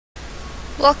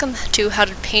Welcome to how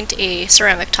to paint a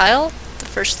ceramic tile. The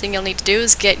first thing you'll need to do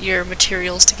is get your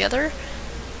materials together.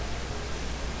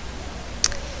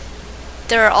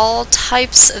 There are all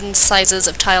types and sizes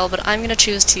of tile, but I'm going to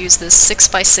choose to use this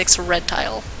 6x6 red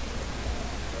tile.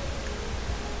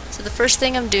 So the first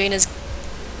thing I'm doing is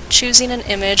choosing an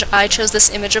image. I chose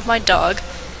this image of my dog.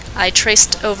 I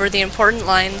traced over the important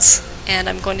lines, and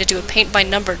I'm going to do a paint by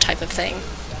number type of thing.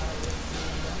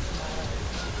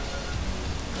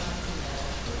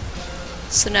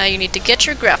 So now you need to get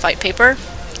your graphite paper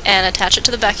and attach it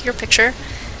to the back of your picture.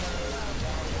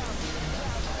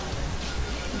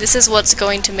 This is what's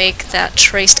going to make that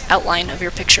traced outline of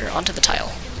your picture onto the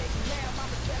tile.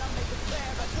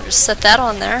 I'll just set that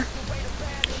on there.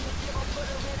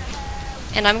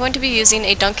 And I'm going to be using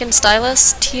a Duncan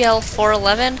stylus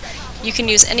TL411. You can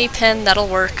use any pen, that'll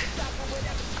work.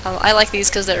 I like these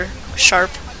because they're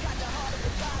sharp.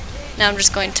 Now I'm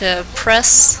just going to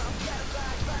press,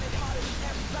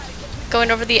 going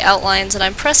over the outlines, and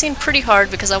I'm pressing pretty hard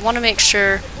because I want to make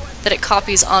sure that it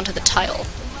copies onto the tile.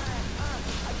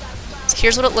 So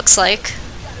here's what it looks like.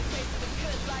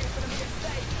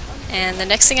 And the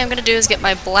next thing I'm going to do is get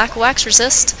my black wax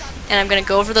resist, and I'm going to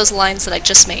go over those lines that I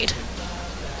just made.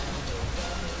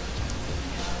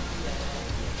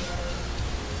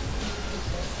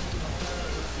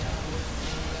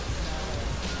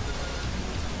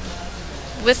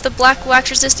 With the black wax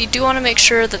resist, you do want to make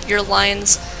sure that your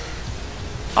lines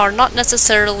are not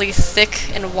necessarily thick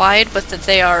and wide, but that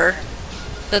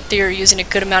they're using a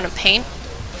good amount of paint,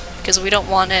 because we don't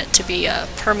want it to be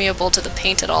permeable to the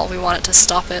paint at all. We want it to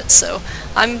stop it, so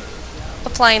I'm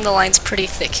applying the lines pretty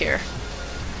thick here.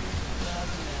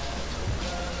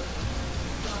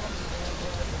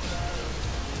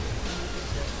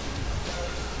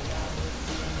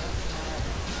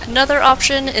 Another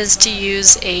option is to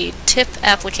use a tip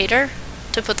applicator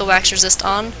to put the wax resist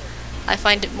on. I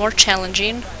find it more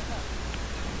challenging,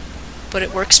 but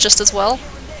it works just as well.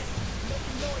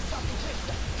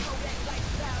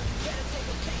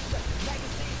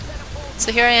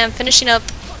 So here I am finishing up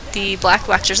the black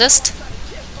wax resist.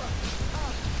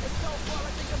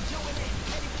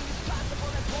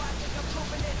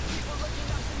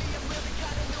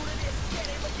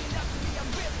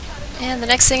 And the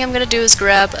next thing I'm going to do is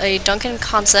grab a Duncan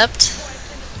concept,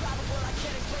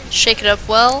 shake it up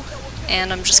well,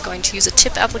 and I'm just going to use a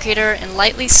tip applicator and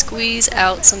lightly squeeze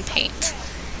out some paint.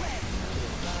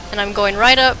 And I'm going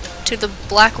right up to the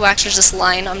black wax resist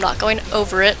line. I'm not going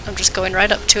over it, I'm just going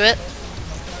right up to it.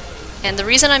 And the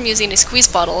reason I'm using a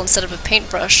squeeze bottle instead of a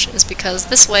paintbrush is because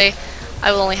this way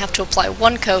I will only have to apply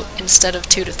one coat instead of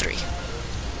 2 to 3.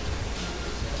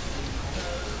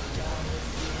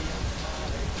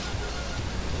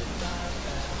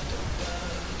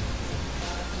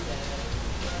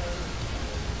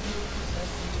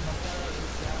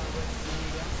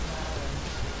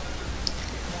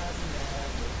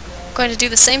 I'm going to do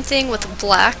the same thing with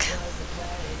black,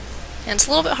 and it's a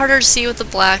little bit harder to see with the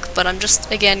black, but I'm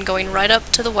just again going right up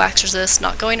to the wax resist,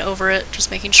 not going over it,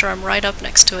 just making sure I'm right up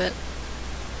next to it,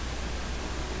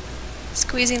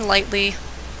 squeezing lightly.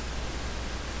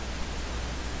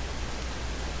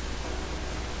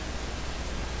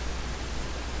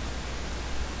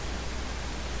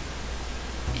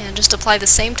 And just apply the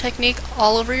same technique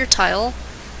all over your tile.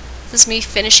 This is me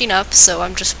finishing up, so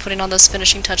I'm just putting on those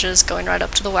finishing touches, going right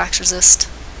up to the wax resist.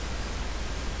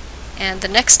 And the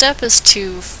next step is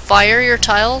to fire your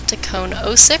tile to cone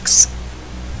 06.